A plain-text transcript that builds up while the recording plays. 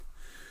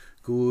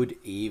Good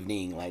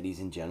evening,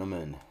 ladies and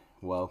gentlemen.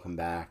 Welcome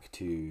back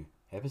to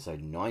episode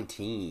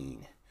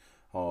 19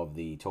 of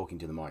the Talking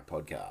to the Mic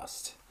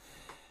podcast.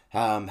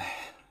 I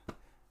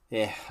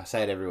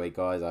say it every week,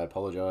 guys. I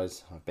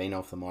apologise. I've been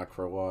off the mic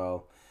for a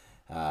while.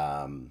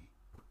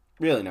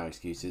 Really, no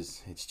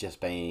excuses. It's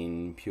just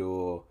been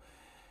pure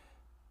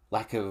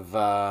lack of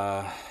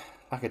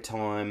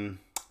time,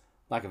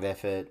 lack of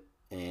effort,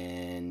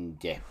 and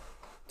yeah.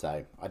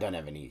 So I don't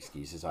have any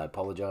excuses. I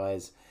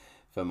apologise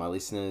for my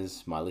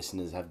listeners. My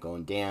listeners have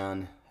gone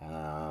down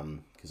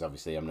because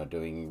obviously I'm not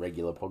doing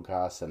regular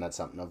podcasts, and that's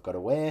something I've got to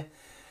wear.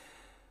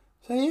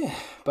 So yeah,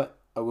 but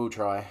I will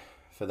try.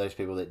 For those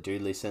people that do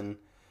listen,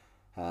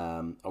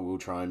 I will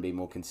try and be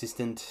more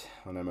consistent.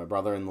 I know my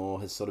brother-in-law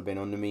has sort of been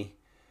on to me.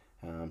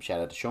 Shout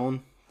out to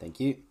Sean. Thank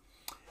you.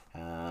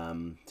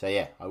 So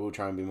yeah, I will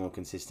try and be more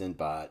consistent,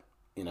 but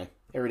you know,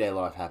 everyday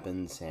life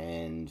happens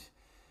and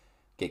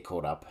get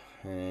caught up,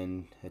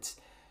 and it's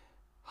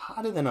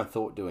harder than I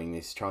thought doing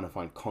this, trying to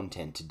find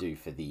content to do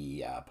for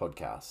the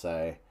podcast.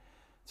 So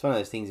it's one of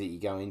those things that you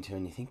go into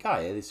and you think, oh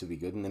yeah, this will be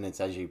good, and then it's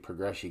as you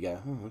progress, you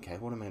go, oh, okay,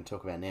 what am I going to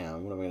talk about now?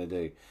 What am I going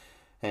to do?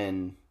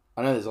 And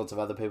I know there's lots of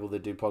other people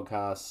that do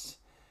podcasts,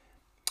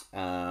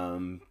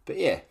 but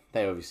yeah,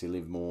 they obviously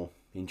live more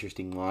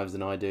interesting lives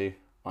than I do.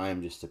 I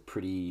am just a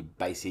pretty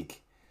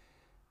basic,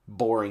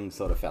 boring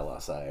sort of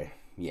fella. So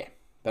yeah,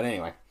 but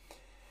anyway,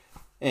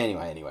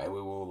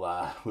 we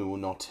will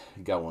not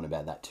go on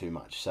about that too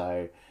much.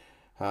 So,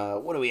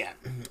 what are we at?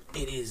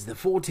 It is the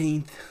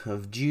 14th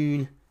of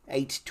June,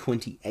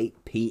 8:28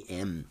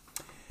 p.m.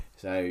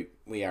 So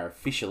we are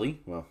officially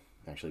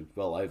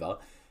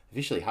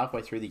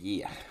halfway through the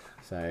year.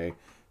 So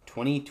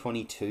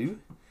 2022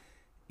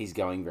 is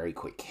going very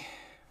quick.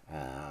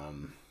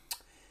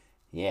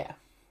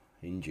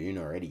 In June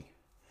already.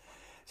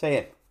 So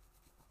yeah,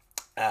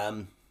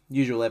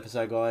 usual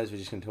episode, guys. We're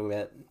just going to talk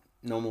about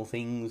normal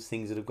things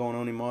that have gone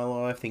on in my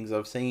life, things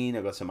I've seen.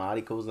 I've got some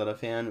articles that I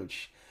found,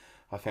 which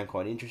I found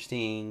quite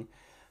interesting.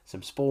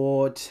 Some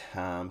sport,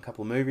 a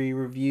couple of movie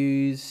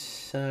reviews.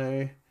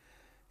 So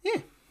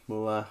yeah,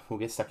 we'll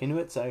get stuck into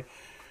it. So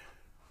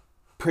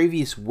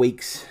previous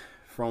weeks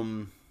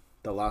from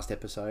the last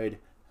episode,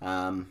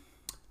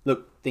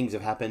 look, things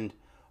have happened.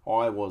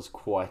 I was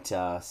quite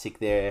sick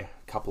there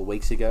a couple of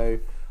weeks ago.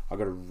 I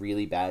got a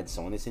really bad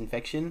sinus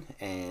infection,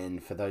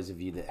 and for those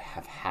of you that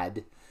have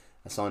had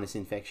a sinus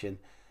infection,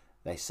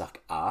 they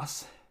suck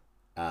ass.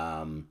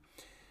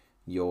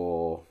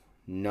 Your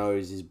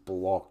nose is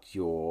blocked.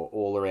 You're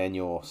all around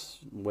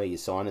where your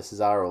sinuses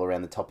are, all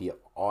around the top of your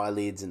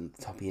eyelids and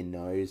the top of your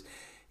nose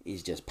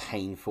is just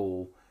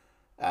painful.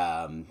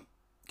 Can't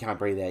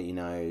breathe out your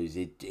nose.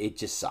 It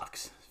just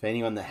sucks. For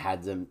anyone that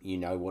had them, you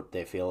know what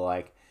they feel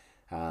like.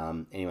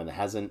 Anyone that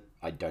hasn't,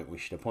 I don't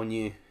wish it upon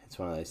you. It's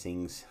one of those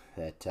things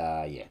that,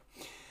 yeah.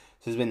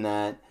 So there's been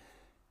that.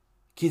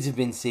 Kids have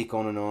been sick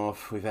on and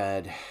off. We've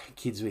had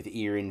kids with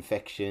ear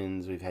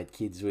infections. We've had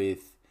kids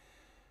with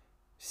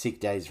sick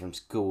days from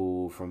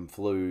school, from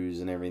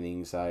flus and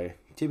everything. So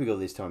typical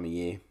this time of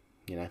year,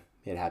 you know,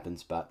 it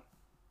happens. But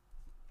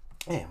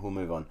yeah, we'll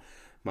move on.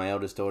 My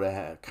eldest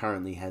daughter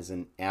currently has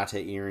an outer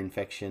ear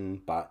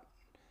infection, but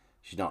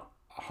she's not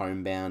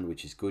homebound,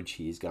 which is good.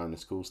 She is going to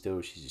school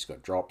still. She's just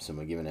got drops, and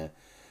we're giving her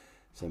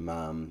some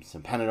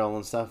Panadol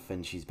and stuff,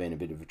 and she's been a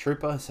bit of a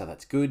trooper, so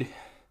that's good.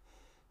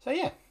 So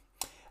yeah,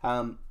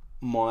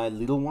 my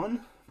little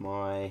one,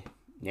 my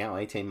now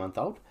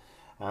 18-month-old,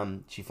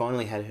 she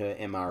finally had her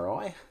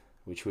MRI,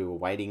 which we were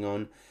waiting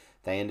on.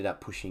 They ended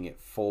up pushing it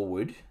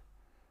forward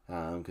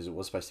because it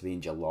was supposed to be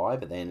in July,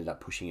 but they ended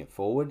up pushing it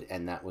forward,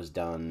 and that was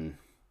done,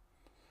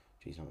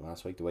 not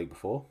last week, the week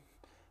before,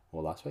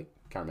 or last week,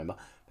 can't remember.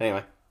 But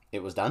anyway,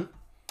 it was done.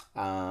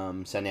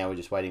 So now we're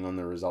just waiting on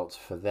the results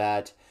for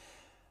that.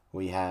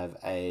 We have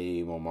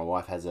my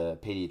wife has a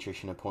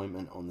pediatrician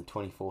appointment on the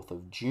 24th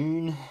of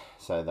June.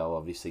 So they'll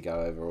obviously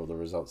go over all the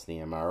results of the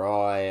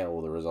MRI,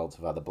 all the results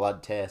of other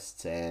blood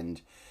tests,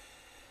 and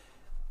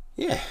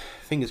yeah,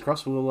 fingers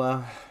crossed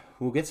we'll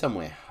get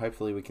somewhere.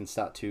 Hopefully we can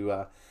start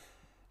to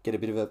get a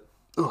bit of a,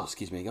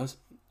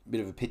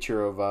 bit of a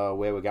picture of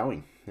where we're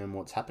going and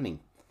what's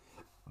happening.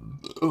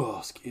 Oh,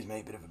 excuse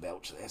me, a bit of a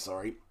belch there,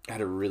 sorry. I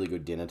had a really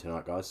good dinner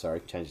tonight, guys. Sorry,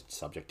 changed the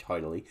subject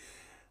totally.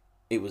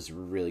 It was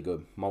really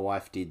good. My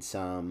wife did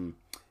some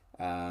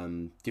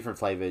different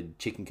flavoured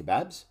chicken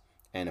kebabs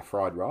and a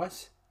fried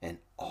rice. And,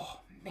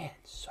 oh, man,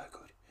 so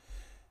good.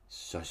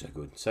 So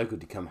good. So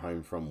good to come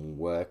home from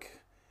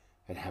work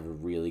and have a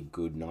really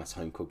good, nice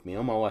home-cooked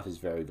meal. My wife is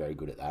very, very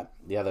good at that.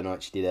 The other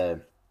night she did a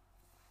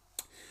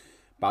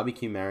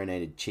barbecue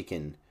marinated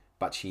chicken,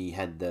 but she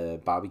had the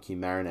barbecue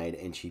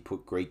marinade and she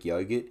put Greek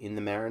yogurt in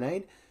the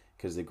marinade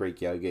because the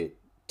Greek yogurt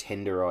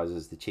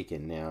tenderizes the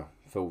chicken. Now,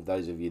 for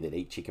those of you that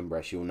eat chicken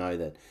breast, you'll know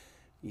that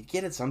you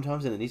get it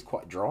sometimes and it is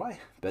quite dry,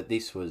 but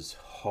this was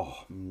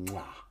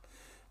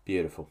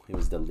beautiful. It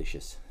was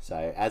delicious.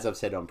 So, as I've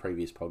said on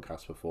previous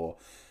podcasts before,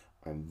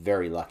 I'm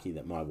very lucky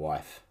that my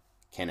wife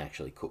can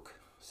actually cook.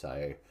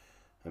 So,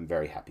 I'm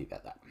very happy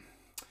about that.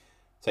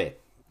 So, yeah,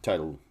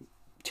 total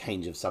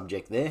change of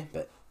subject there,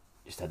 but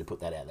Just had to put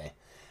that out there.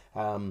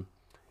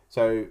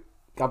 So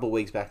a couple of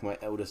weeks back, my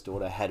eldest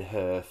daughter had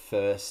her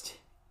first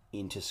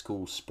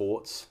inter-school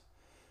sports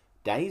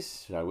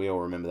days. So we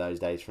all remember those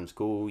days from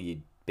school.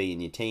 You'd be in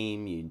your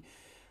team,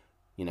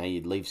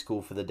 you'd leave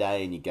school for the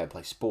day and you'd go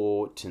play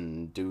sport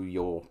and do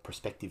your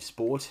prospective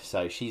sport.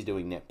 So she's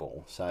doing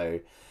netball. So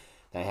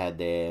they had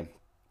their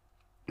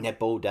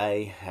netball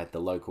day at the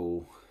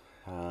local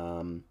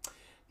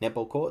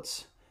netball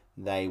courts.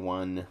 They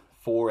won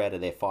 4 out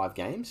of their 5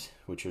 games,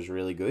 which was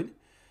really good.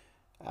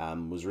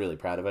 Was really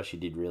proud of her. She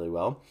did really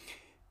well.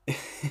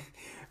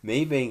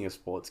 Me being a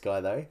sports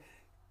guy though,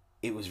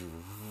 it was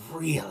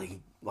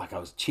really, I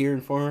was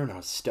cheering for her and I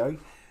was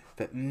stoked.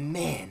 But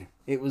man,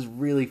 it was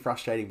really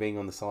frustrating being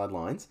on the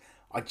sidelines.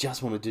 I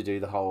just wanted to do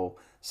the whole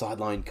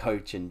sideline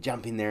coach and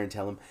jump in there and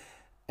tell them.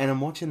 And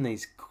I'm watching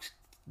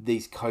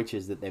these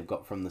coaches that they've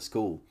got from the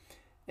school.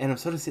 And I'm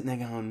sort of sitting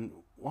there going,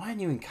 why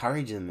aren't you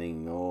encouraging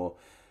them? Or,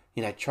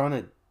 trying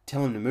to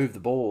tell them to move the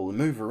ball and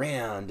move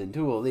around and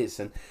do all this.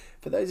 And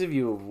for those of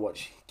you who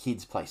watch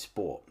kids play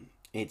sport,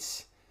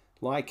 it's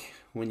like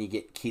when you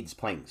get kids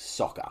playing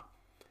soccer.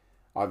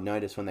 I've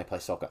noticed when they play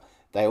soccer,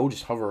 they all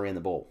just hover around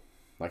the ball.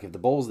 If the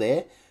ball's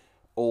there,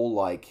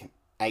 all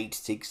 8,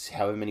 6,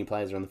 however many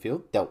players are on the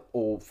field, they'll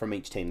all, from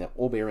each team, they'll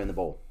all be around the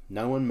ball.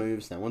 No one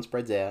moves, no one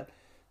spreads out,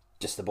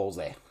 just the ball's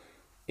there.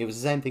 It was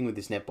the same thing with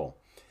this netball.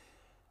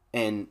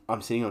 And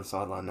I'm sitting on the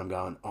sideline and I'm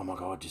going, oh my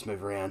God, just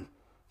move around.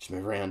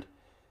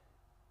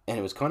 And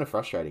it was kind of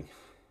frustrating.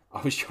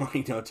 I was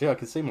trying not to. I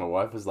could see my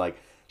wife was like,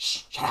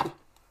 shh, shut up.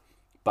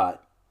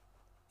 But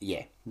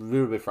yeah, a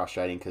little bit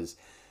frustrating because,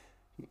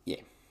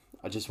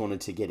 I just wanted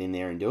to get in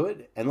there and do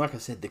it. And like I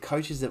said, the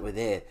coaches that were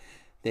there,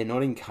 they're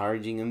not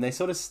encouraging them. They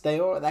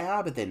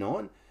are, but they're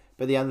not.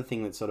 But the other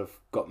thing that sort of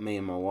got me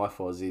and my wife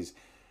is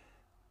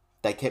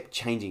they kept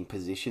changing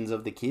positions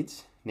of the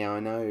kids. Now I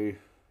know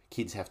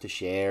kids have to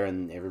share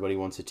and everybody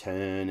wants a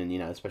turn and,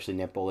 especially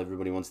netball,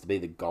 everybody wants to be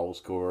the goal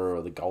scorer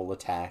or the goal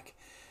attack.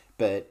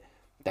 But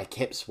they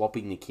kept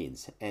swapping the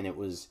kids. And it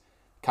was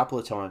a couple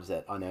of times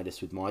that I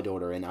noticed with my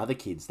daughter and other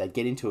kids, they'd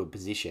get into a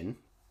position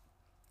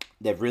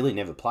they've really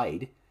never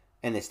played.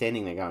 And they're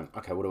standing there going,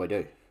 okay, what do I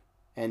do?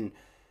 And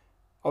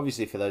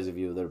obviously for those of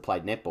you that have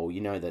played netball, you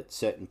know that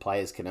certain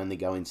players can only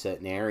go in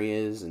certain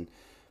areas and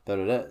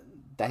da-da-da.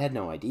 They had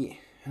no idea.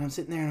 And I'm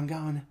sitting there and I'm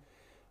going,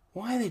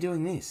 why are they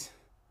doing this?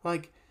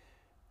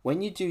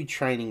 When you do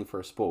training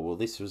for a sport, well,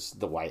 this was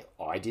the way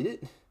I did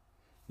it.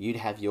 You'd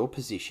have your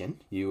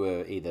position. You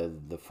were either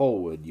the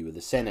forward, you were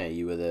the center,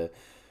 you were the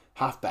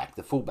halfback,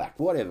 the fullback,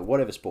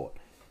 whatever sport.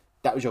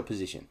 That was your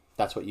position.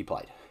 That's what you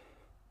played.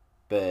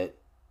 But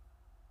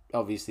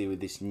obviously with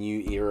this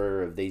new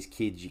era of these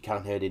kids, you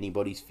can't hurt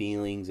anybody's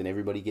feelings and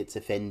everybody gets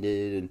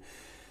offended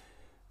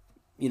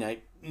and,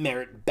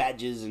 merit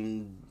badges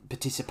and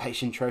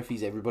participation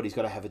trophies. Everybody's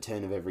got to have a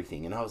turn of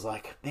everything. And I was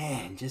like,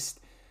 man,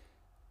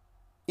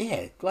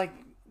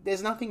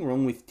 there's nothing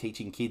wrong with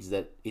teaching kids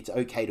that it's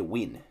okay to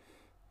win.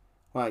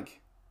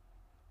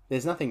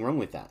 There's nothing wrong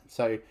with that.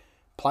 So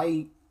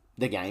play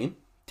the game,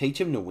 teach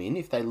them to win.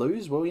 If they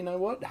lose, well, you know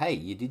what? Hey,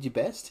 you did your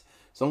best.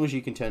 As long as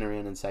you can turn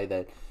around and say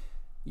that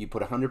you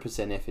put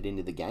 100% effort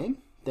into the game,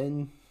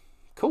 then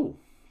cool.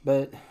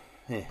 But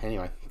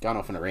anyway, going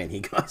off on a rant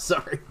here, guys.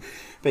 Sorry.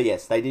 But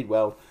yes, they did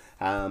well.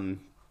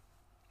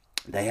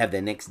 They have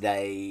their next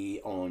day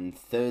on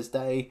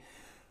Thursday.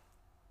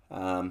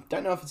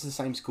 Don't know if it's the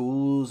same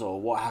schools or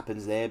what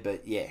happens there,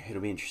 but yeah,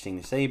 it'll be interesting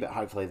to see. But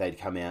hopefully they'd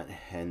come out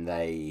and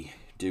they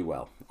do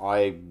well.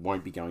 I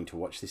won't be going to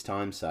watch this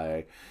time,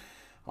 so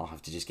I'll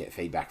have to just get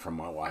feedback from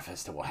my wife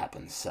as to what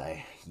happens. So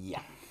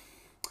yeah.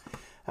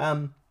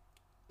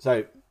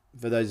 So,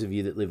 for those of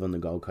you that live on the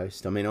Gold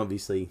Coast,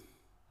 obviously,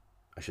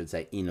 I should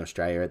say in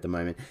Australia at the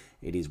moment,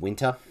 it is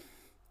winter.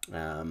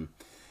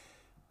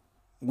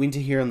 Winter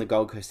here on the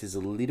Gold Coast is a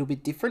little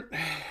bit different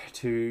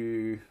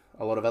to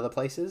a lot of other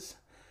places.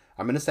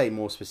 I'm going to say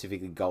more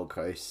specifically Gold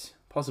Coast,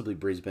 possibly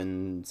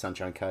Brisbane,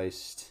 Sunshine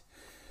Coast.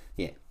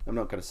 Yeah, I'm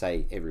not going to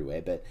say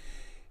everywhere, but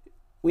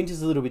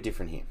winter's a little bit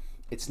different here.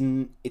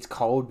 It's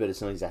cold, but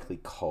it's not exactly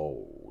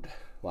cold.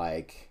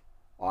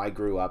 I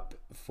grew up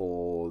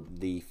for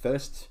the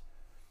first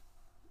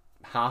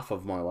half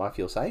of my life,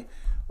 you'll say.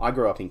 I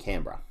grew up in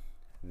Canberra.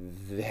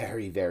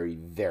 Very, very,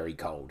 very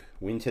cold.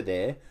 Winter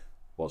there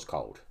was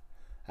cold.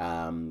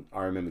 I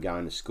remember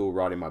going to school,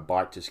 riding my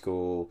bike to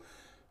school,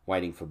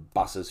 waiting for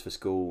buses for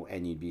school,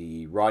 and you'd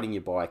be riding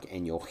your bike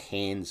and your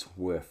hands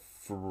were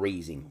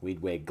freezing.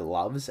 We'd wear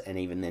gloves, and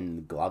even then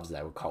the gloves,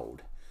 they were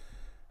cold.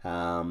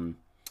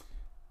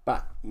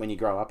 But when you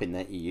grow up in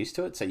that, you're used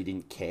to it, so you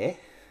didn't care.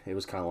 It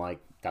was kind of like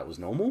that was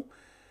normal.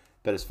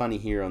 But it's funny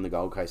here on the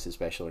Gold Coast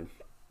especially.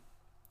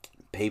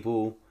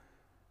 People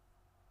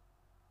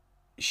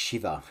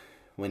shiver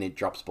when it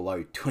drops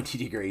below 20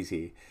 degrees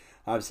here.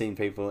 I've seen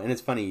people, and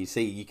it's funny,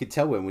 you could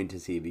tell when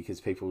winter's here because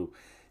people,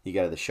 you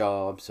go to the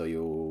shops or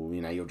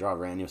you'll drive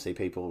around, you'll see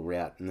people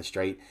out in the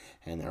street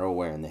and they're all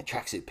wearing their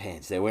tracksuit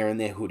pants, they're wearing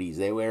their hoodies,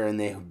 they're wearing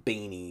their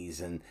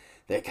beanies and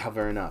they're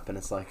covering up, and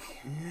it's like,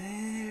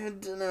 I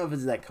don't know if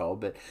it's that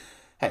cold, but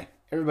hey,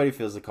 everybody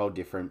feels the cold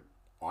different.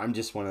 I'm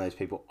just one of those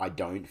people, I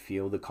don't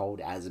feel the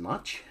cold as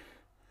much.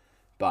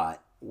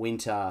 But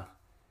winter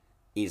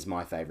is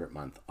my favourite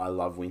month. I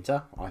love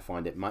winter. I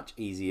find it much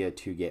easier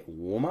to get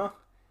warmer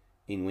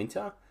in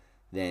winter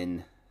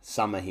than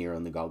summer here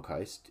on the Gold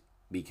Coast,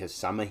 because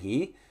summer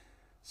here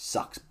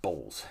sucks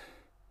balls.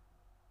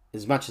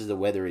 As much as the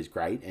weather is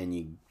great and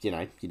you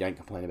don't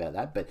complain about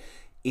that, but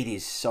it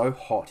is so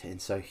hot and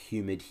so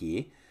humid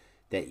here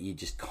that you're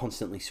just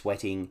constantly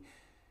sweating.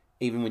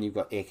 Even when you've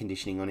got air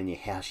conditioning on in your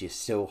house, you're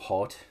still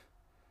hot.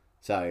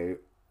 So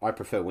I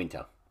prefer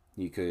winter.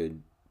 You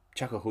could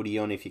chuck a hoodie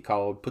on if you're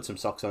cold, put some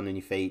socks on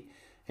your feet,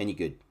 and you're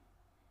good.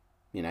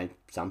 You know,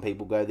 some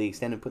people go the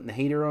extent of putting the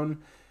heater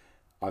on.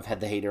 I've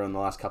had the heater on the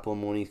last couple of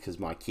mornings because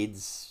my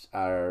kids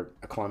are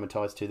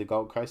acclimatized to the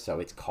Gold Coast, so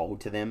it's cold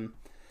to them.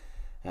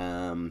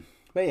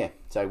 But yeah,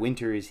 so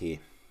winter is here.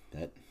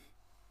 But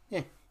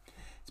yeah,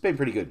 it's been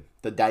pretty good.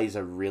 The days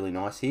are really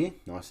nice here.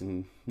 Nice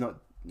and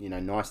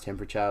nice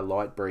temperature,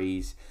 light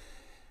breeze.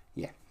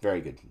 Yeah,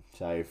 very good.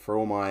 So for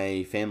all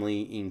my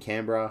family in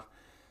Canberra,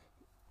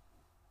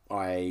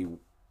 I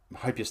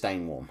hope you're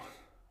staying warm.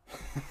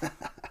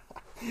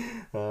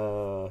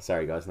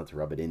 Sorry guys, not to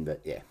rub it in,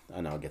 but yeah,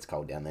 I know it gets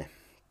cold down there.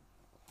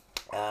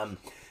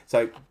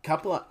 So a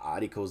couple of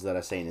articles that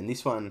I've seen, and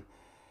this one,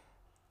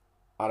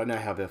 I don't know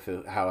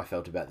how I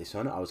felt about this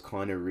one. I was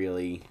kind of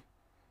really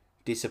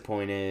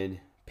disappointed,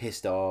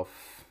 pissed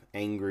off,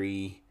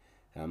 angry.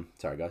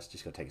 Sorry guys,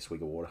 just got to take a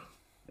swig of water.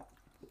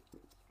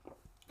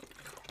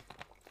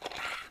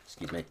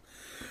 Excuse me.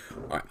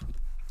 Alright,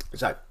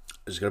 so I'm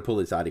just going to pull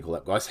this article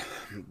up, guys.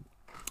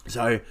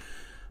 So,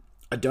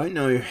 I don't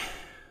know,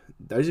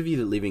 those of you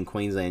that live in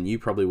Queensland,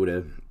 you'd probably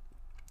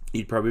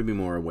be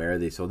more aware of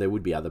this, or there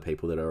would be other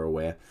people that are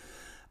aware.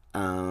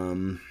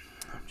 I'm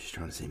just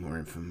trying to see more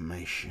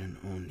information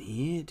on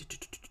here.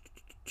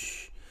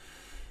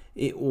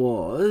 It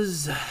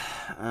was,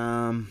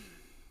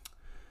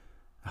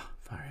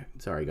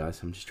 sorry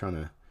guys, I'm just trying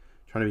to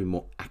be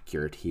more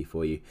accurate here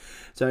for you.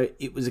 So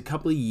it was a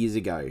couple of years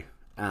ago.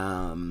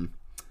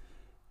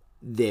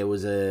 There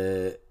was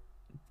a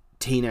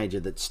teenager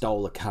that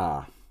stole a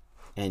car,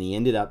 and he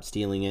ended up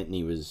stealing it, and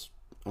he was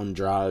on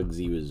drugs,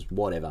 he was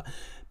whatever,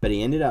 but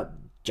he ended up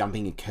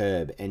jumping a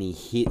curb, and he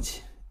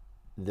hit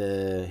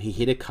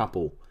a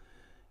couple,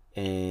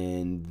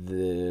 and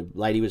the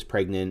lady was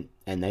pregnant,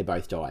 and they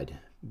both died.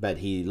 But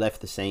he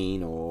left the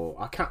scene, or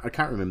I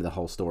can't remember the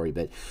whole story,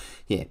 but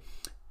yeah,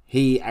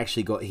 he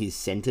actually got his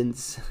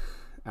sentence.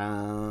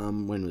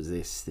 When was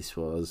this? This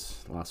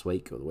was last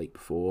week or the week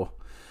before,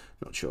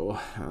 not sure.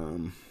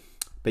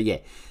 But yeah,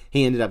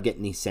 he ended up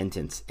getting his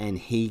sentence, and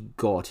he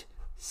got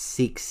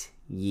 6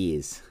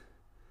 years.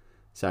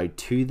 So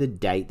to the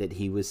date that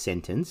he was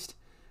sentenced,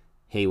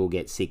 he will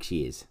get 6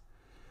 years.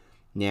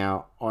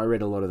 Now, I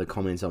read a lot of the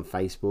comments on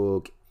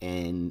Facebook,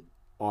 and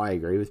I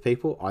agree with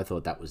people. I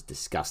thought that was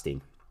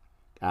disgusting.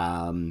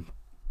 So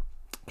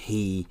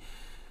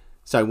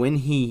when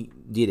he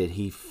did it,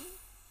 he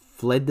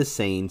fled the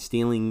scene,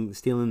 stealing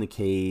the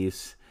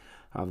keys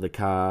of the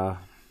car.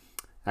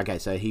 Okay,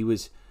 so he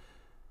was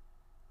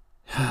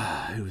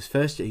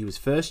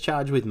first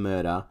charged with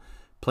murder,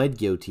 pled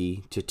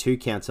guilty to 2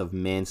 counts of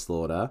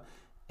manslaughter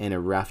and a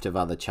raft of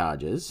other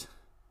charges.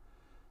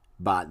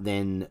 But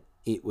then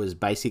it was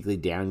basically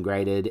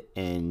downgraded,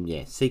 and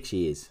 6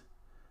 years.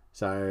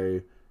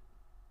 So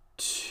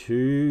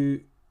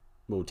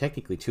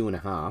technically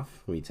 2.5,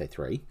 we'd say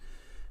 3,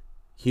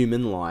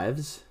 human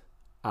lives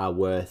are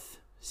worth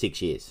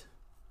 6 years.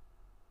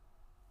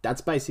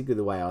 That's basically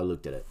the way I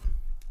looked at it.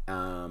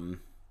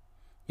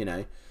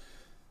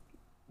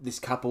 This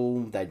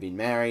couple, they'd been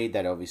married,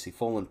 they'd obviously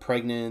fallen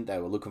pregnant, they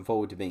were looking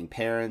forward to being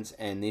parents,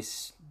 and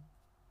this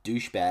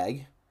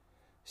douchebag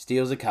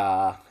steals a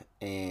car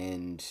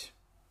and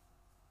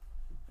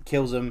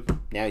kills him.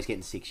 Now he's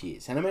getting 6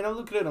 years. And I mean, I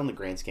look at it on the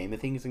grand scheme of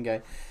things and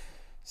go,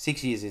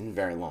 6 years isn't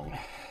very long.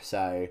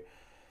 So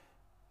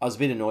I was a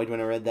bit annoyed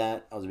when I read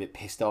that. I was a bit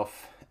pissed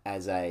off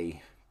as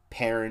a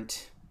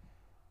parent,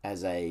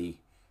 as a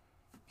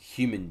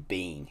human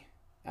being.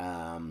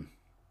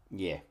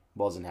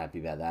 Wasn't happy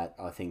about that.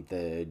 I think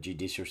the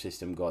judicial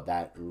system got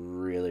that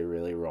really,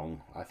 really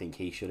wrong. I think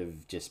he should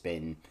have just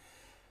been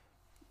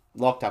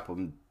locked up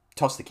and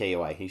tossed the key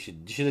away. He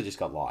should have just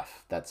got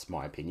life. That's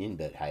my opinion,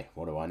 but hey,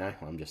 what do I know?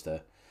 I'm just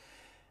a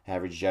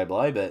average Joe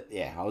Blow, but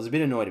yeah, I was a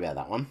bit annoyed about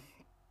that one.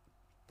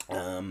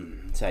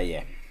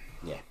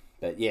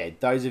 But yeah,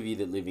 those of you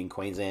that live in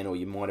Queensland, or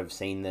you might have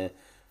seen it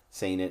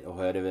or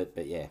heard of it,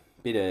 but yeah,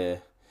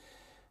 a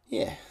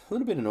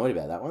little bit annoyed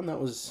about that one. That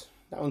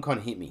one kind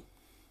of hit me.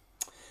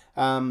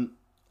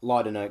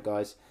 Lighter note,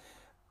 guys,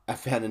 I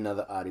found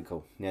another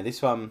article. Now,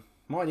 this one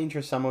might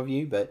interest some of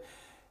you, but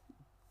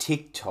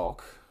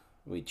TikTok,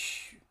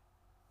 which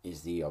is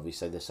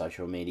obviously the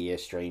social media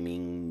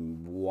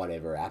streaming,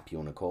 whatever app you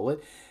want to call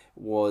it,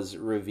 was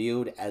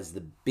revealed as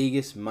the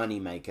biggest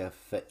moneymaker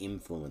for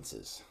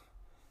influencers.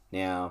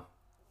 Now,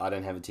 I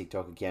don't have a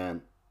TikTok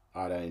account.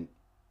 I don't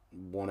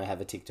want to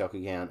have a TikTok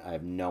account. I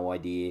have no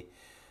idea.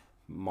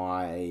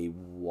 My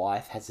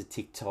wife has a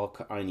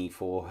TikTok only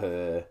for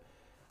her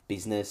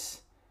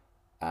business.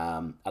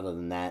 Other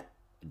than that,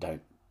 I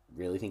don't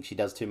really think she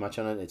does too much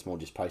on it. It's more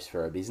just posts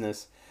for her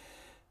business.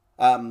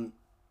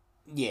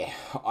 Yeah,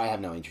 I have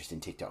no interest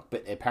in TikTok,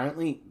 but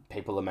apparently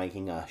people are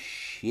making a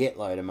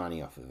shitload of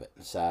money off of it.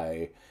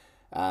 So,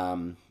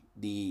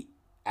 the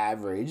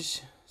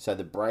average, so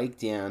the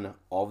breakdown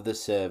of the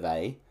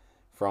survey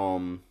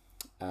from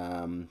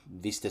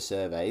Vista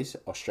Surveys,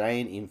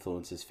 Australian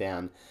influencers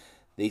found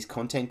these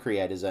content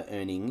creators are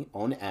earning,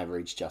 on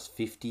average, just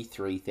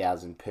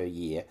 $53,000 per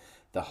year.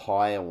 The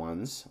higher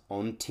ones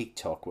on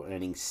TikTok were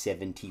earning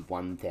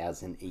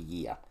 $71,000 a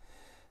year.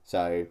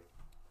 So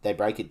they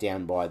break it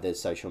down by the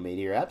social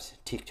media apps.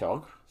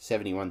 TikTok,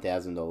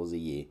 $71,000 a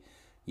year.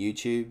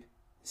 YouTube,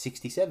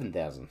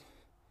 $67,000.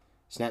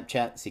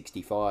 Snapchat,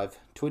 $65,000.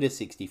 Twitter,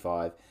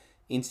 $65,000.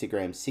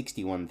 Instagram,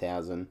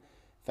 $61,000.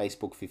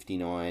 Facebook,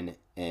 $59,000.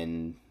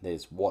 And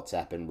there's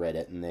WhatsApp and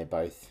Reddit, and they're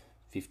both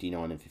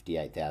 $59,000 and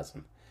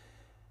 $58,000.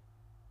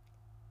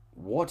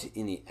 What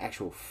in the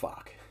actual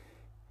fuck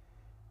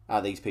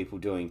are these people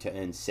doing to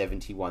earn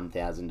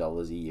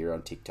 $71,000 a year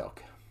on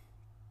TikTok?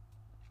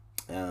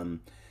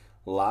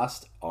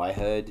 Last I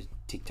heard,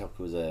 TikTok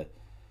was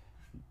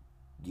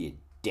you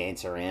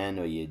dance around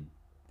or you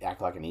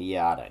act like an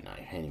idiot. I don't know.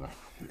 Anyway,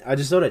 I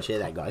just thought I'd share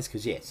that, guys,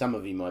 because some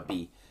of you might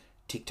be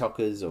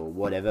TikTokers or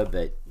whatever,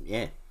 but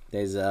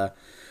there's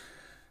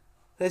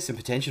some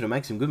potential to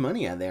make some good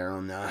money out there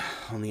on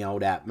the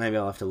old app. Maybe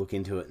I'll have to look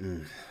into it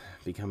and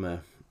become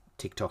a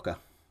TikToker.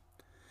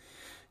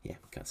 Yeah,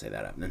 can't say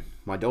that happening.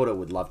 My daughter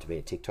would love to be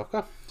a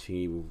TikToker.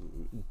 She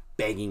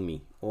begging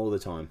me all the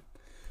time,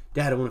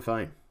 Dad, I want a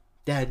phone.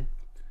 Dad,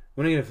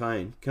 when I get a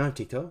phone, can I have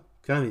TikTok?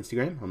 Can I have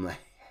Instagram? I'm like,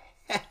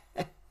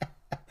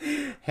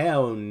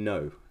 hell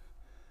no.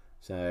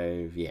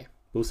 So, yeah,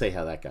 we'll see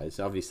how that goes.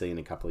 Obviously, in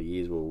a couple of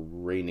years, we'll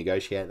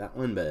renegotiate that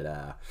one.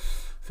 But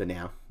for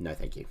now, no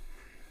thank you.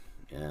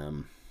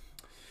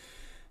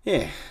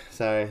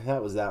 So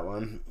that was that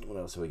one. What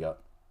else have we got?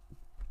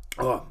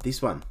 Oh, this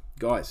one.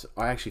 Guys,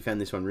 I actually found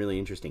this one really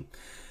interesting.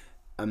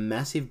 A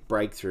massive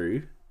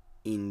breakthrough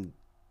in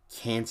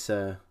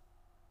cancer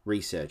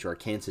research, or a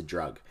cancer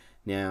drug.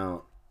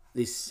 Now,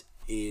 this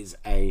is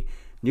a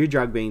new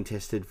drug being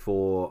tested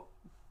for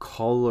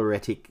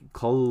colorectal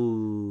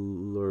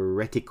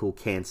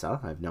cancer.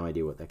 I have no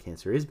idea what that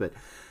cancer is, but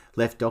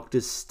left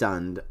doctors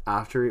stunned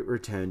after it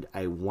returned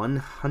a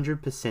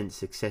 100%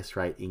 success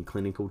rate in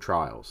clinical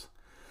trials.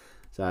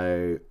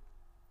 So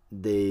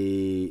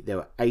there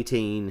were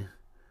 18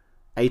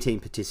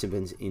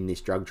 participants in this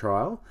drug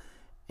trial,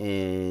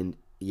 and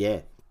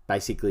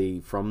basically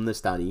from the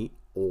study,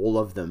 all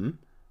of them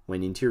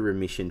went into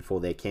remission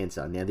for their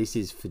cancer. Now, this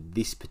is for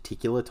this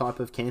particular type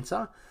of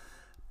cancer,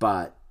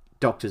 but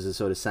doctors are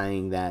sort of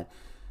saying that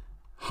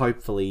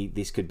hopefully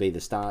this could be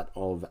the start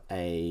of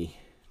a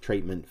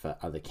treatment for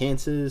other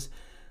cancers.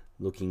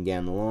 Looking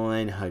down the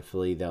line,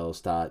 hopefully they'll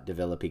start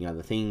developing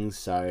other things.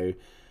 So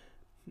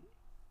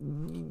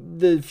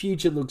the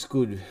future looks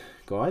good,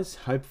 guys.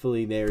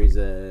 Hopefully there is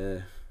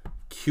a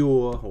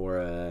cure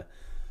or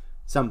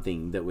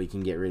something that we can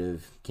get rid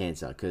of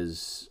cancer,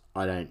 because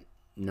I don't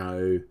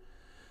know.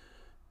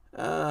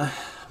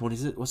 What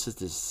is it? What's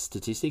the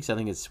statistics? I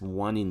think it's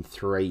 1 in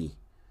 3,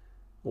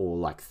 or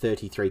like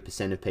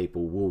 33% of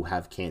people will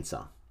have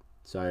cancer.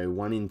 So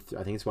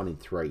I think it's 1 in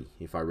 3,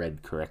 if I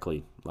read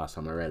correctly last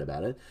time I read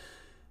about it.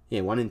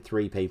 1 in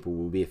 3 people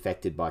will be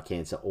affected by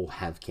cancer or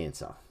have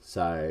cancer.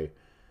 So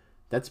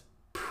that's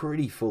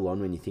pretty full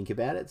on when you think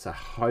about it. So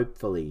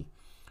hopefully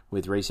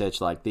with research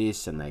like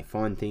this, and they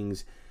find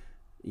things,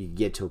 you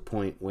get to a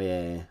point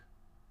where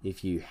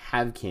if you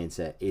have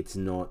cancer, it's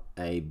not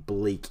a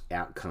bleak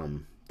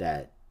outcome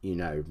that,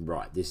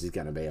 right, this is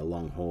going to be a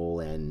long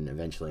haul and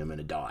eventually I'm going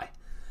to die.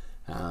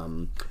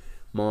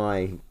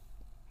 My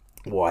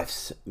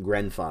wife's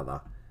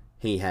grandfather,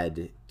 he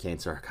had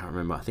cancer. I can't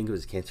remember. I think it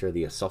was cancer of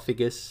the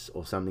esophagus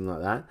or something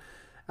like that.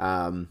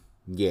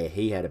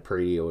 He had a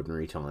pretty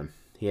ordinary time.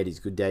 He had his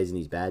good days and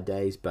his bad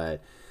days,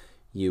 but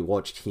you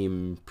watched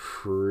him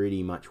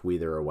pretty much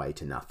wither away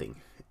to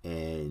nothing.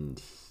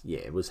 And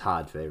it was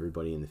hard for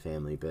everybody in the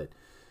family, but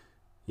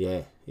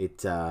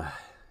it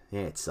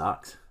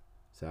sucks.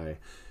 So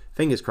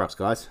fingers crossed,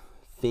 guys.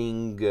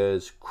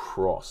 Fingers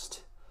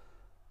crossed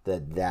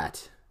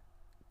that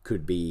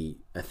could be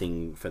a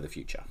thing for the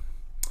future.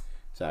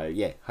 So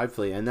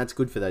hopefully, and that's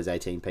good for those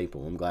 18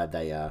 people. I'm glad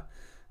they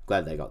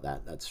got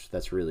that.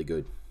 That's really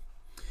good.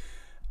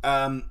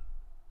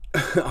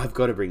 I've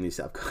got to bring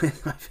this up,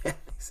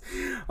 guys.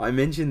 I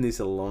mentioned this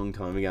a long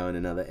time ago in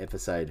another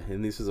episode,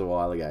 and this was a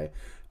while ago,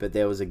 but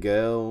there was a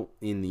girl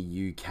in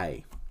the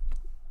UK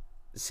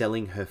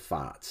selling her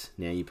farts.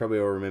 Now, you probably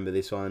all remember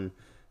this one.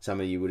 Some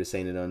of you would have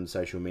seen it on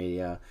social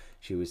media.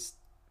 She was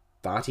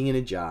farting in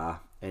a jar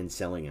and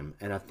selling them,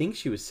 and I think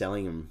she was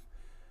selling them,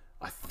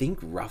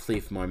 roughly,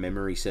 if my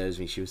memory serves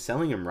me, she was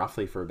selling them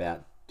roughly for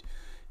about,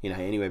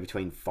 anywhere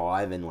between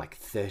 $500 and like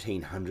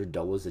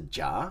 $1,300 a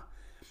jar.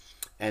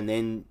 And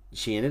then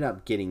she ended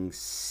up getting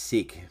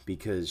sick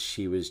because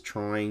she was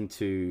trying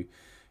to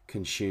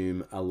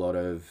consume a lot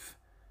of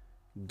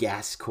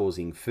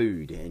gas-causing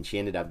food, and she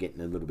ended up getting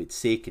a little bit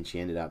sick, and she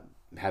ended up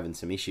having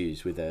some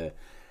issues with her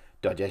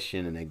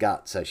digestion and her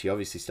gut. So she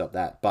obviously stopped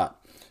that. But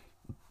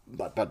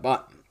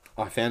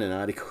I found an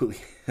article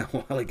a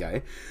while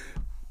ago.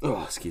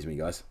 Oh, excuse me,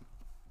 guys.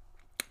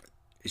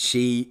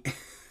 She.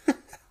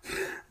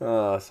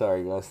 Oh,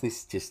 sorry, guys.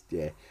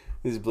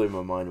 This blew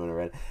my mind when I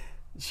read it.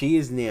 She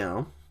is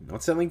now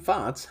not selling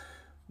farts.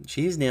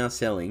 She is now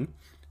selling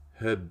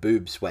her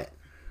boob sweat.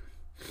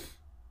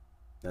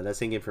 Now, let's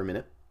sink in for a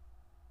minute.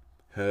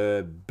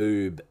 Her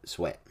boob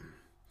sweat.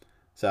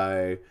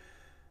 So.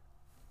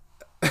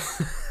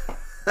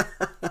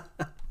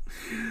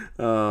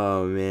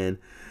 Oh, man.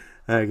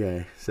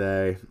 Okay,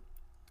 so.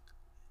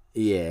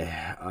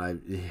 Yeah, oh,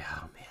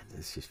 man,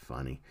 it's just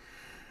funny.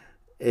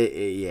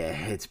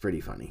 It's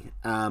pretty funny.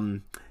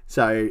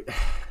 So.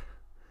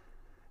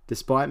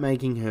 Despite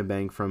making her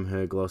bank from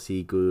her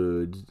glassy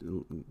goods,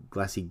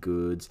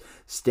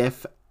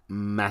 Steph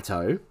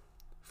Matto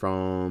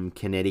from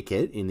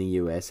Connecticut in the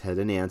US had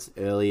announced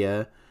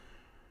earlier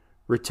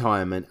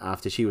retirement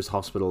after she was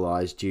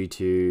hospitalized due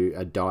to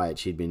a diet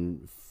she'd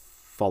been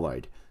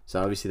followed.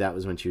 So obviously that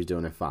was when she was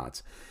doing her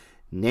farts.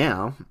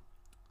 Now,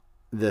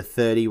 the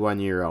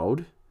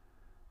 31-year-old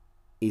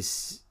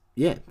is,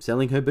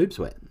 selling her boob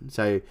sweat.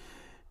 So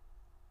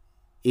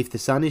if the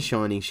sun is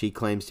shining, she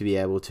claims to be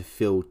able to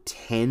fill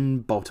 10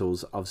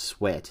 bottles of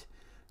sweat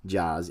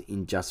jars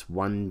in just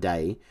one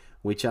day,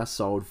 which are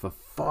sold for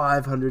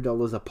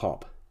 $500 a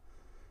pop.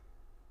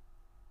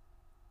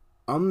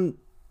 I'm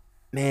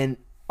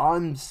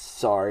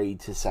sorry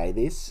to say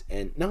this,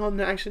 and no, I'm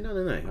not, actually, no.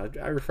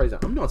 I rephrase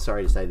that. I'm not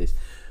sorry to say this.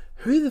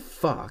 Who the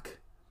fuck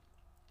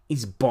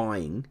is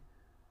buying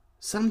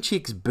some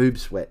chick's boob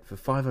sweat for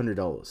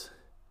 $500?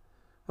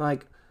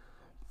 Like,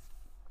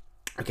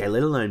 okay,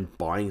 let alone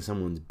buying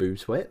someone's boob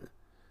sweat.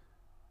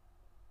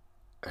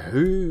 I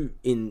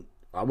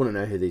want to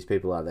know who these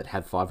people are that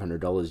have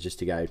 $500 just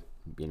to go,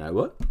 you know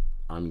what?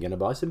 I'm going to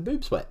buy some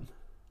boob sweat.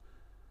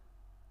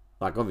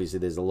 Like, obviously,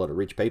 there's a lot of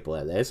rich people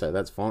out there, so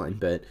that's fine.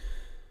 But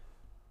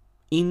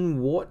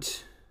in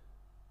what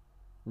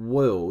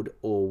world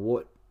or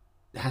what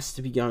has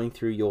to be going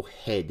through your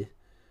head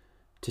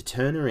to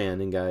turn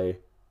around and go,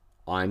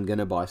 I'm going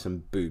to buy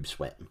some boob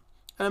sweat?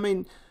 I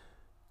mean,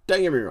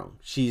 don't get me wrong,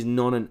 she's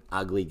not an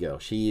ugly girl.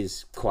 She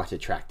is quite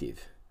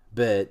attractive.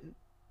 But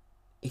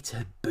it's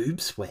her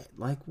boob sweat.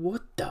 Like,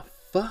 what the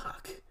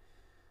fuck?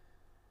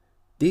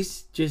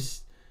 This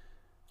just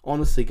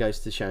honestly goes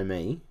to show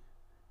me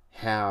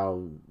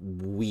how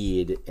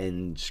weird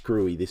and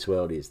screwy this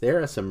world is.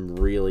 There are some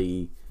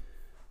really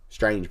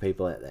strange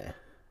people out there.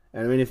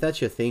 And I mean, if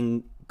that's your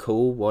thing,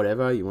 cool,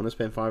 whatever. You want to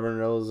spend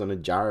 $500 on a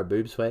jar of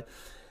boob sweat,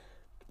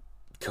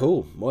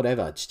 cool,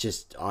 whatever. It's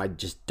just, I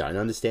just don't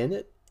understand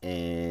it.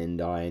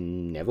 And I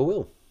never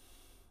will.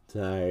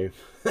 So,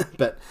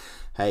 but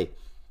hey,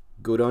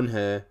 good on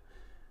her.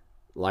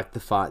 Like the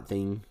fart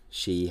thing,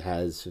 she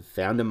has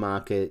found a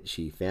market,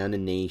 she found a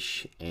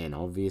niche, and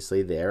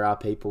obviously there are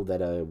people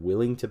that are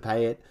willing to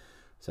pay it.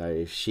 So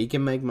if she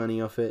can make money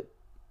off it,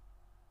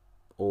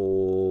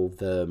 all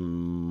the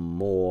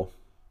more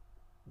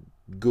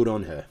good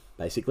on her,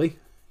 basically.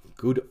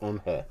 Good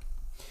on her.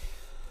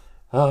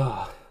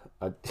 Oh,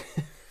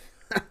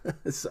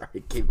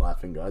 sorry, keep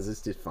laughing, guys.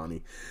 It's just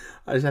funny.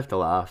 I just have to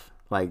laugh.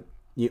 Like,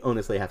 you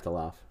honestly have to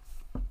laugh.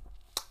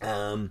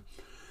 So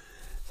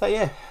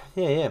yeah.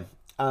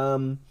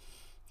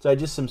 So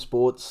just some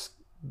sports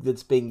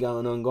that's been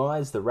going on,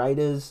 guys. The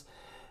Raiders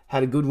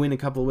had a good win a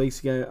couple of weeks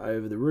ago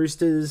over the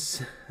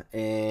Roosters,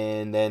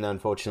 and then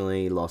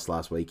unfortunately lost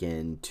last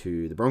weekend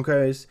to the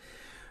Broncos.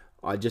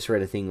 I just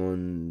read a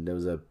thing there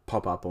was a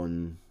pop-up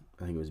on,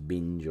 I think it was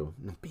Bing,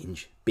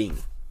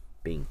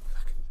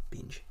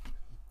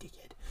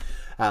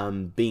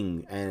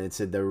 and it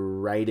said the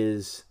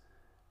Raiders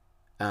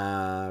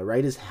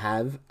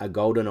have a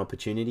golden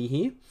opportunity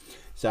here.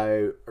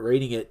 So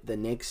reading it, the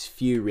next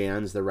few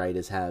rounds they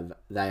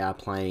are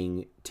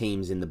playing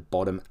teams in the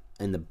bottom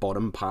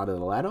part of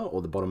the ladder,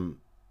 or the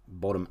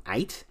bottom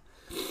 8,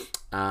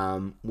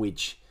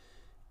 which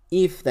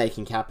if they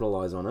can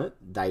capitalize on it,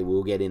 they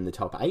will get in the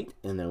top 8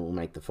 and they will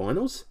make the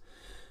finals.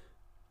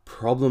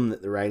 Problem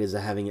that the Raiders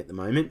are having at the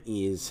moment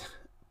is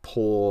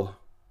poor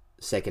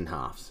second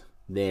halves.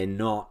 They're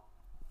not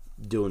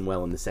doing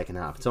well in the second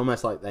half. It's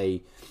almost like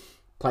they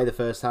play the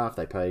first half,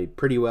 they play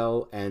pretty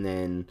well, and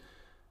then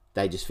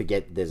they just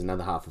forget there's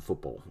another half of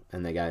football.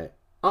 And they go,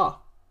 oh,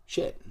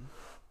 shit.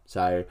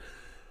 So,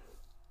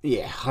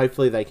 yeah,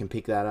 hopefully they can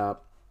pick that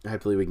up.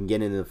 Hopefully we can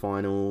get into the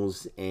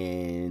finals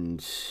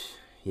and,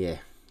 yeah,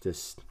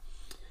 just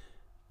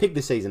pick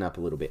the season up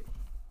a little bit.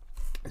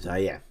 So,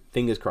 yeah,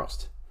 fingers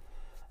crossed.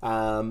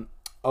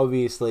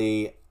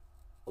 Obviously,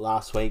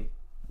 last week,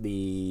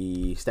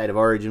 the State of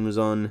Origin was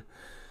on.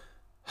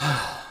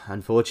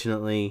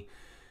 Unfortunately,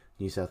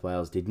 New South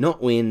Wales did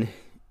not win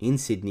in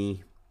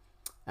Sydney.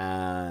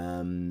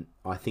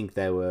 I think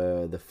they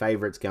were the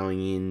favourites going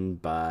in,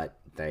 but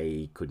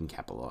they couldn't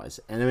capitalise.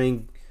 And I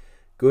mean,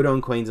 good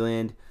on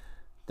Queensland.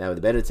 They were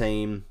the better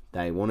team.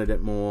 They wanted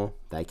it more.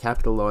 They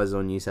capitalised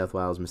on New South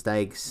Wales'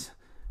 mistakes.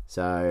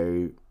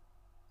 So,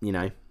 you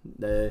know,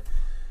 the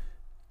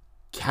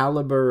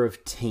calibre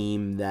of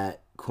team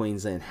that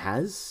Queensland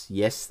has,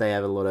 yes, they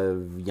have a lot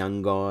of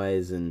young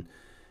guys and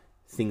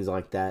things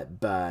like that,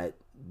 but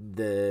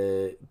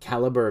the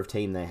calibre of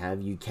team they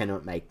have, you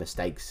cannot make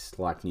mistakes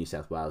like New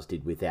South Wales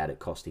did without it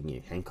costing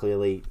you. And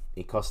clearly,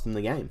 it cost them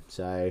the game.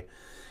 So,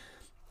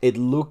 it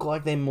looked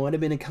like there might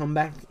have been a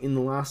comeback in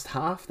the last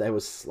half. They were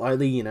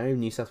slowly, you know,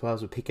 New South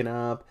Wales were picking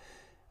up.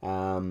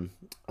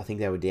 I think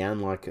they were down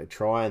like a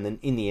try, and then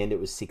in the end it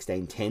was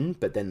 16-10,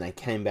 but then they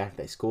came back,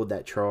 they scored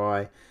that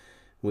try.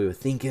 We were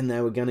thinking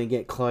they were going to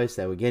get close,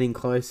 they were getting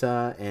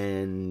closer,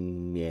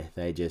 and yeah,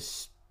 they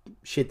just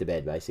shit the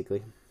bed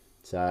basically.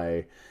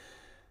 So,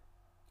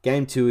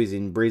 Game 2 is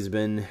in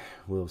Brisbane.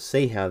 We'll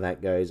see how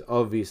that goes.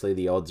 Obviously,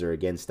 the odds are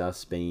against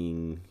us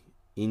being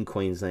in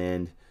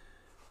Queensland,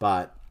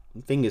 but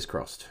fingers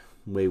crossed.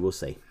 We will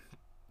see.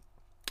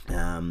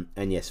 And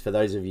yes, for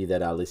those of you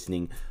that are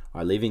listening,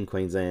 I live in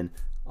Queensland.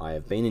 I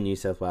have been a New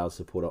South Wales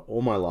supporter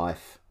all my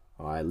life.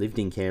 I lived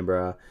in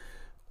Canberra.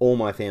 All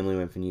my family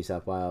went for New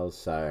South Wales.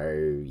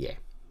 So, yeah.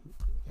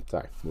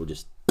 Sorry, we'll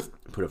just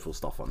put a full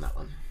stop on that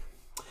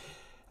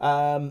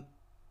one.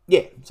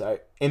 Yeah, so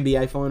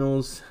NBA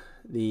Finals.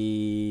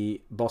 The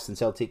Boston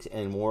Celtics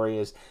and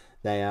Warriors,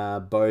 they are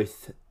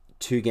both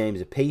 2 games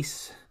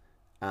apiece.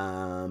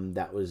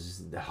 That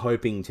was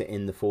hoping to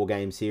end the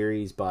 4-game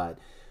series, but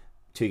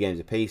 2 games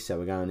apiece. So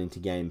we're going into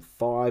Game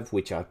 5,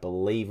 which I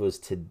believe was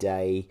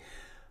today.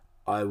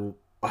 I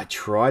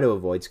try to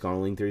avoid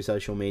scrolling through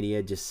social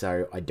media just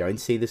so I don't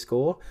see the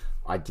score.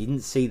 I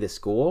didn't see the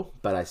score,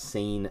 but I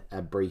seen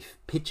a brief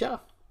picture,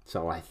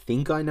 so I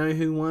think I know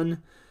who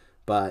won.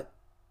 But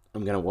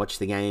I'm going to watch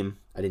the game.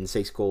 I didn't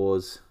see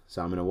scores,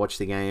 so I'm going to watch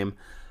the game.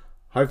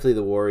 Hopefully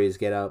the Warriors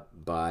get up,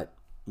 but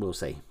we'll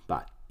see.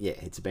 But yeah,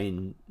 it's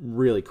been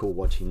really cool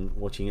watching.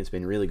 It's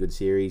been a really good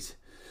series.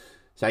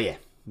 So yeah,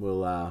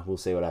 we'll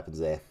see what happens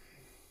there.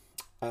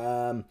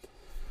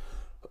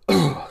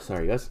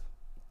 Sorry guys.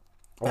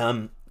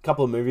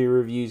 Couple of movie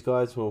reviews,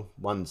 guys. Well,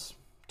 one's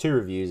 2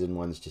 reviews and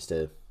one's just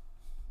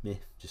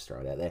just throw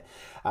it out there.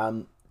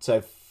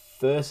 So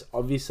first,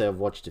 obviously, I've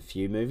watched a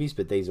few movies,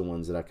 but these are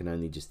ones that I can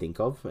only just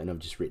think of, and I've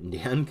just written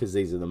down because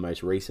these are the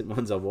most recent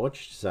ones I've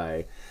watched.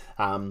 So,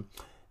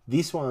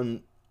 this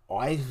one,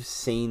 I've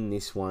seen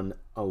this one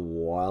a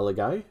while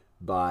ago,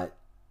 but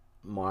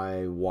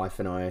my wife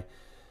and I,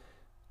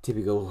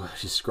 typical,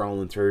 just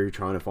scrolling through,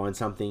 trying to find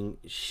something,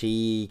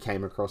 she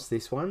came across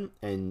this one,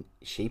 and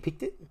she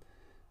picked it,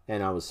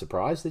 and I was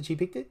surprised that she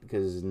picked it,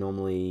 because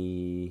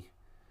normally,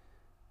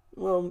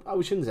 well, I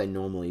shouldn't say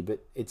normally,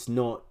 but it's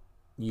not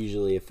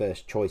usually a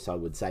first choice, I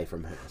would say,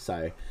 from her.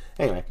 So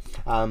anyway,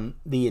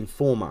 The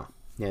Informer.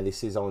 Now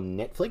this is on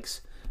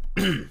Netflix.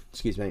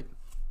 Excuse me.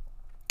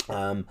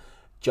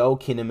 Joel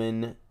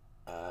Kinnaman,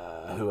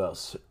 who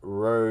else?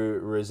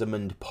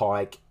 Rosamund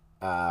Pike,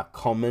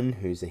 Common,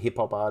 who's a hip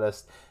hop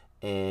artist,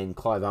 and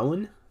Clive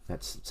Owen.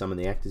 That's some of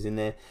the actors in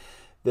there.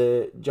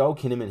 The Joel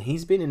Kinnaman,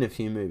 he's been in a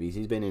few movies.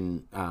 He's been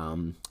in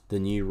the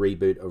new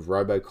reboot of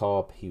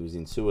RoboCop. He was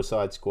in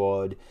Suicide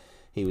Squad.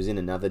 He was in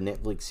another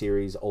Netflix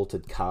series,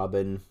 Altered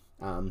Carbon.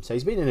 So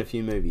he's been in a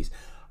few movies.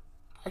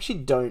 I actually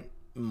don't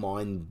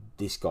mind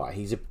this guy.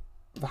 He's a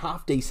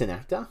half decent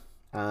actor.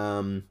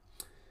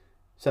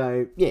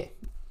 So yeah,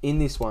 in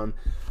this one,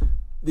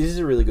 this is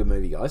a really good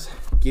movie, guys.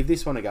 Give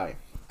this one a go.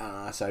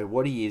 So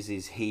what he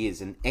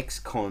is an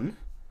ex-con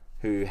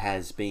who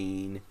has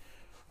been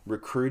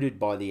recruited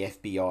by the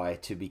FBI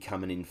to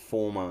become an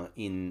informer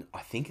in, I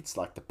think it's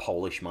like the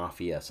Polish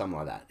mafia, something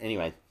like that.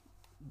 Anyway,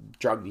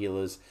 drug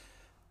dealers.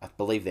 I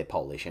believe they're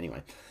Polish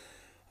anyway.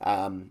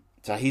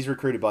 So he's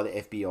recruited by the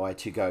FBI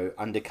to go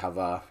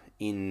undercover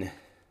in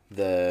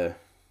the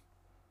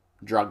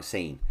drug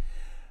scene.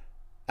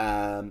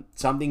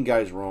 Something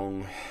goes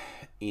wrong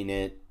in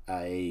it.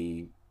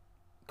 A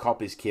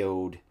cop is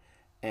killed.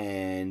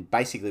 And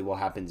basically what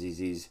happens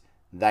is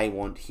they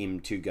want him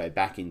to go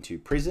back into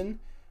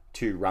prison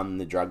to run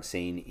the drug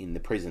scene in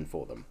the prison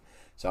for them.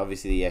 So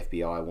obviously the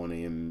FBI want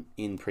him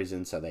in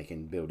prison so they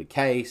can build a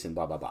case and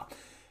blah, blah, blah.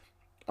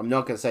 I'm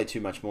not going to say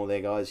too much more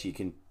there, guys. You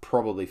can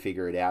probably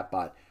figure it out,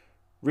 but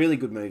really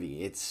good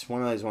movie. It's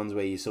one of those ones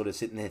where you're sort of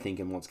sitting there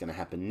thinking what's going to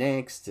happen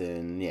next,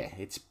 and yeah,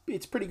 it's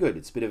pretty good.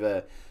 It's a bit of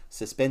a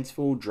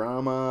suspenseful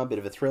drama, a bit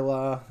of a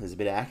thriller. There's a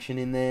bit of action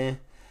in there.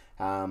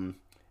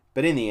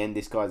 But in the end,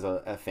 this guy's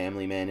a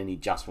family man, and he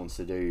just wants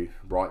to do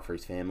right for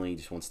his family. He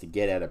just wants to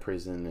get out of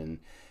prison, and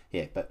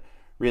yeah, but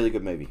really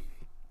good movie.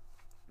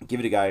 Give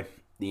it a go.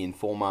 The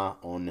Informer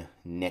on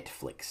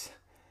Netflix.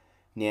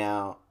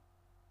 Now,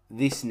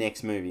 this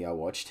next movie I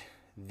watched,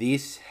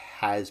 this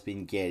has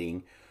been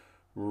getting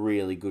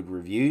really good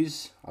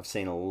reviews. I've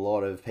seen a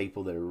lot of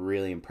people that are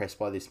really impressed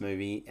by this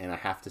movie, and I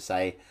have to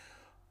say,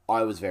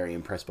 I was very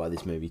impressed by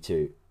this movie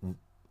too.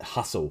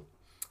 Hustle.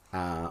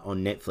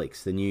 on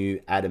Netflix, the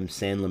new Adam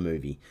Sandler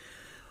movie.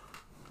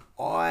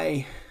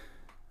 I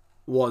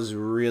was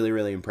really,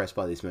 really impressed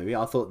by this movie.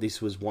 I thought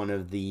this was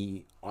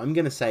I'm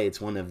going to say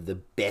it's one of the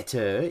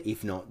better,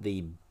 if not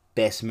the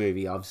best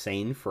movie I've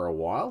seen for a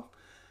while.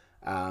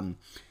 Adam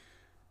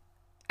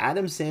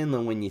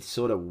Sandler, when you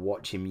sort of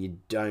watch him,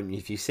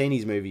 if you've seen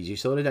his movies, you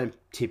sort of don't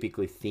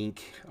typically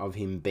think of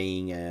him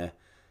being a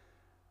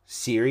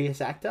serious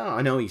actor.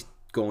 I know he's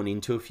gone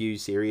into a few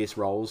serious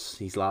roles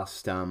his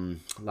last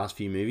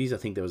few movies. I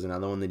think there was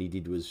another one that he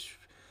did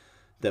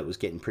that was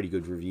getting pretty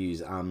good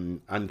reviews.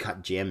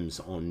 Uncut Gems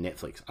on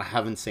Netflix. I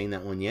haven't seen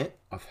that one yet.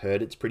 I've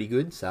heard it's pretty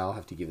good, so I'll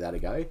have to give that a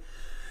go.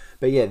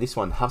 But yeah, this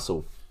one,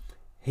 Hustle.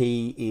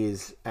 He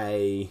is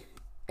a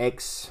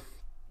ex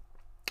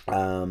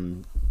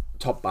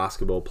top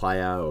basketball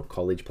player or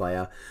college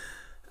player.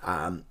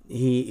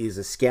 He is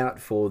a scout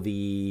for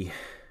the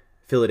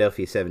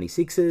Philadelphia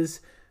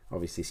 76ers.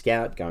 Obviously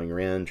scout, going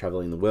around,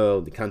 traveling the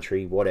world, the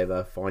country,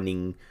 whatever,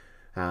 finding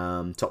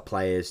top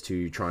players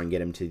to try and get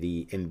them to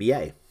the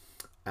NBA.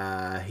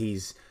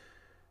 His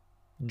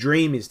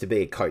dream is to be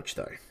a coach,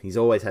 though. He's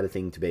always had a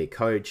thing to be a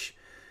coach.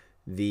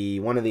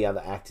 One of the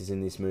other actors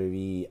in this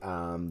movie,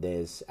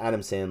 there's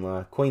Adam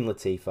Sandler, Queen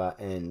Latifah,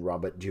 and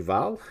Robert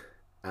Duvall.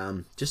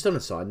 Just on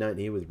a side note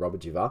here with Robert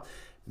Duvall,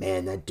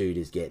 man, that dude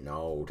is getting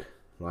old.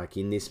 Like,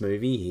 in this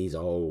movie, he's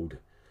old.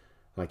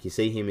 Like, you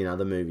see him in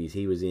other movies.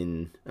 He was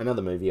in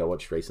another movie I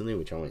watched recently,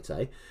 which I won't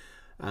say.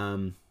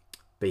 But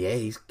yeah,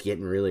 he's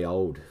getting really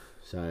old.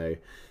 So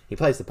he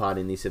plays the part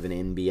in this of an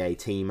NBA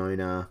team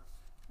owner.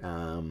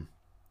 Adam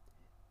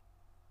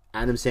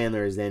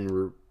Sandler is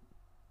then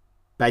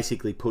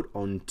basically put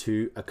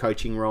onto a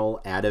coaching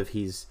role out of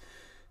his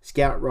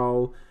scout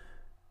role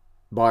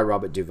by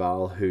Robert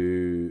Duvall,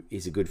 who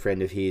is a good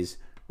friend of his.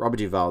 Robert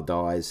Duvall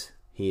dies.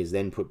 He is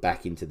then put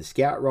back into the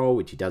scout role,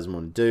 which he doesn't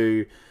want to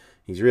do.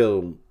 He's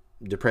real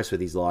depressed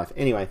with his life.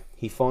 Anyway,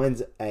 he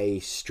finds a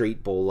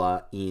street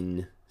baller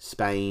in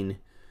Spain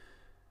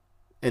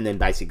and then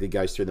basically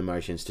goes through the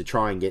motions to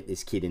try and get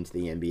this kid into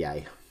the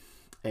NBA.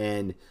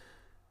 And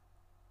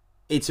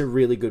it's a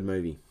really good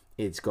movie.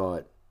 It's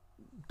got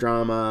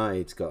drama,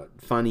 it's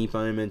got funny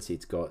moments,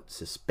 it's got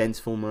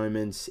suspenseful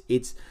moments.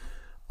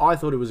 I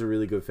thought it was a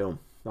really good film.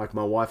 Like,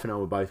 my wife and I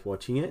were both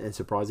watching it, and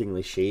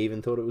surprisingly she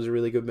even thought it was a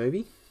really good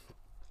movie.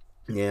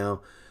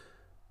 Now,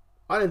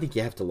 I don't think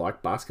you have to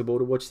like basketball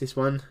to watch this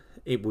one.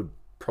 It would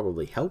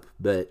probably help,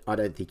 but I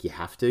don't think you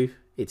have to.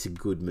 It's a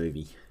good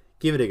movie.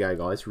 Give it a go,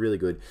 guys. Really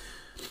good.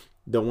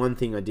 The one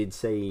thing I did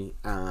see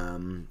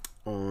on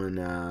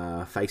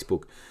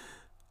Facebook,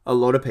 a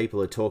lot of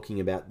people are talking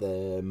about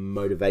the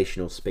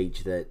motivational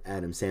speech that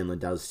Adam Sandler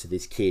does to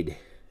this kid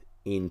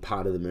in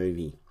part of the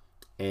movie.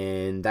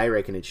 And they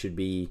reckon it should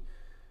be,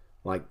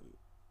 like,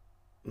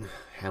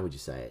 how would you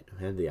say it?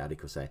 How did the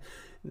article say it?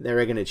 They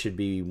reckon it should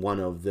be one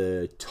of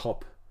the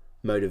top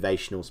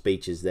motivational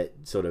speeches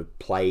that sort of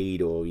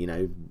played or,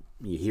 you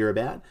hear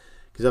about.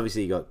 Because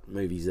obviously you got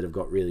movies that have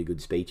got really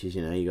good speeches.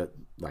 You got,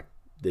 like,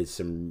 there's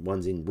some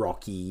ones in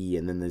Rocky,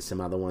 and then there's some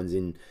other ones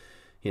in,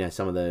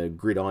 some of the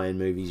Gridiron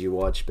movies you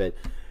watch. But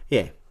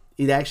yeah,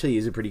 it actually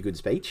is a pretty good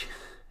speech.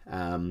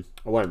 I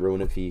won't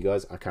ruin it for you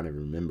guys. I can't even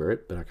remember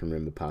it, but I can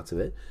remember parts of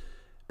it.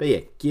 But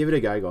yeah, give it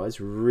a go,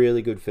 guys.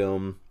 Really good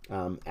film.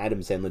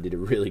 Adam Sandler did a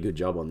really good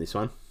job on this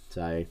one.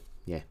 So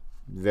yeah,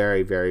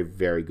 very, very,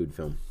 very good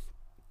film.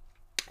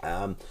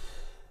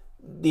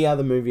 The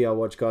other movie I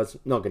watched, guys,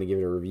 not going to give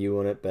it a review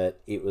on it,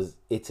 but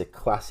it's a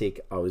classic.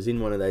 I was in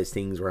one of those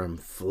things where I'm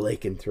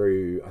flicking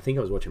through, I think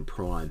I was watching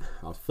Prime.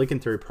 I was flicking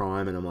through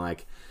Prime and I'm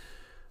like,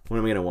 what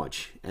am I going to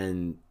watch?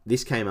 And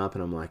this came up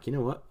and I'm like, you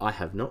know what? I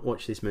have not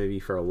watched this movie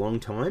for a long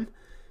time.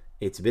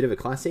 It's a bit of a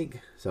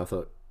classic, so I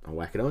thought I'll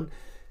whack it on.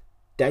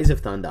 Days of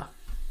Thunder.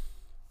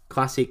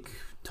 Classic.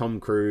 Tom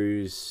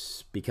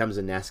Cruise becomes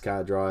a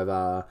NASCAR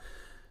driver,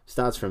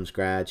 starts from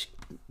scratch,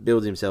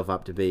 builds himself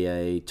up to be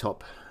a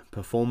top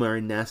performer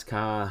in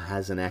NASCAR,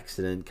 has an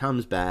accident,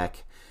 comes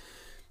back.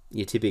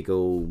 Your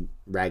typical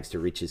rags to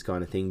riches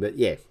kind of thing. But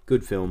yeah,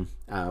 good film.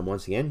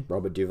 Once again,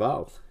 Robert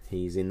Duvall.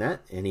 He's in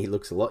that, and he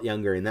looks a lot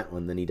younger in that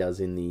one than he does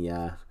in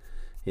the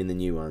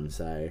new one.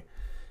 So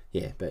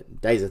yeah,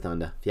 but Days of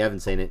Thunder. If you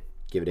haven't seen it,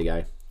 give it a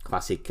go.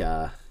 Classic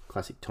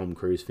Tom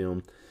Cruise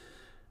film.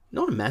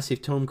 Not a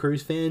massive Tom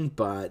Cruise fan,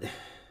 but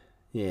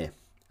yeah.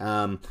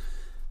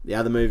 The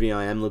other movie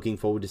I am looking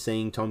forward to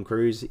seeing Tom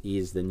Cruise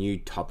is the new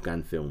Top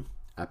Gun film.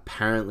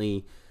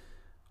 Apparently,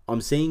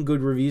 I'm seeing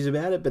good reviews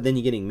about it, but then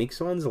you're getting mixed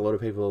ones. A lot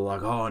of people are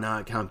like, oh no,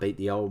 it can't beat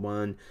the old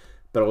one.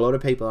 But a lot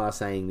of people are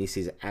saying this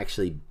is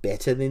actually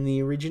better than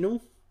the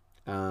original.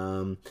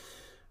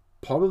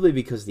 Probably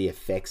because the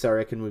effects, I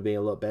reckon, would be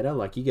a lot better.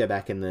 Like, you go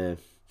back in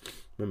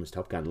when was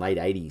Top Gun? Late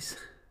 80s.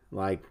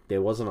 Like,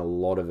 there wasn't a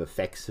lot of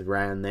effects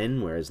around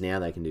then, whereas now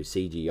they can do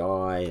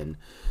CGI and,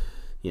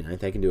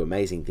 they can do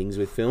amazing things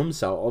with films.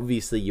 So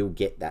obviously you'll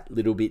get that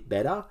little bit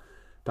better.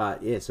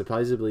 But yeah,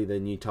 supposedly the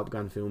new Top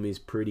Gun film is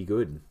pretty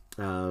good.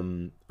 I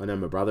know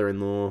my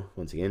brother-in-law,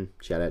 once again,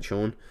 shout out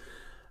Sean.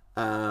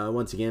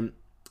 Once again,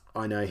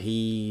 I know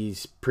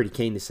he's pretty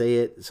keen to see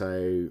it,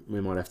 so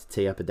we might have to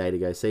tee up a day to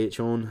go see it,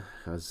 Sean,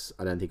 because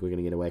I don't think we're going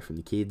to get away from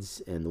the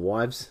kids and the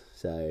wives.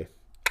 So,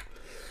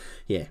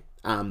 yeah.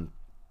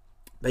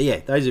 But yeah,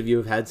 those of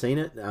you who have seen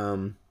it,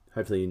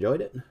 hopefully you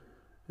enjoyed it.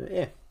 But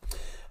yeah.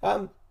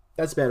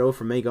 That's about all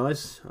from me,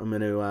 guys. I'm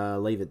going to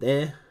leave it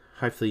there.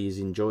 Hopefully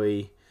you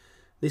enjoy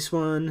this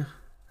one.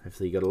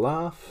 Hopefully you got a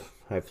laugh.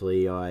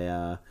 Hopefully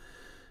hopefully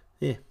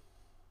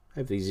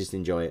you just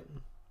enjoy it.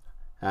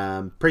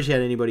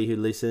 Appreciate anybody who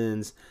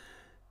listens.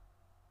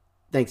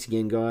 Thanks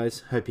again,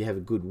 guys. Hope you have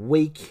a good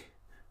week.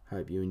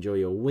 Hope you enjoy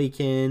your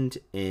weekend.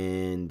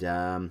 And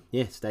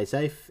stay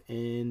safe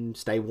and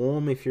stay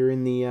warm if you're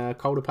in the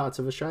colder parts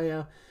of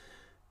Australia.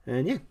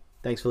 And yeah,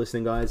 thanks for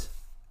listening, guys.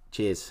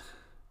 Cheers.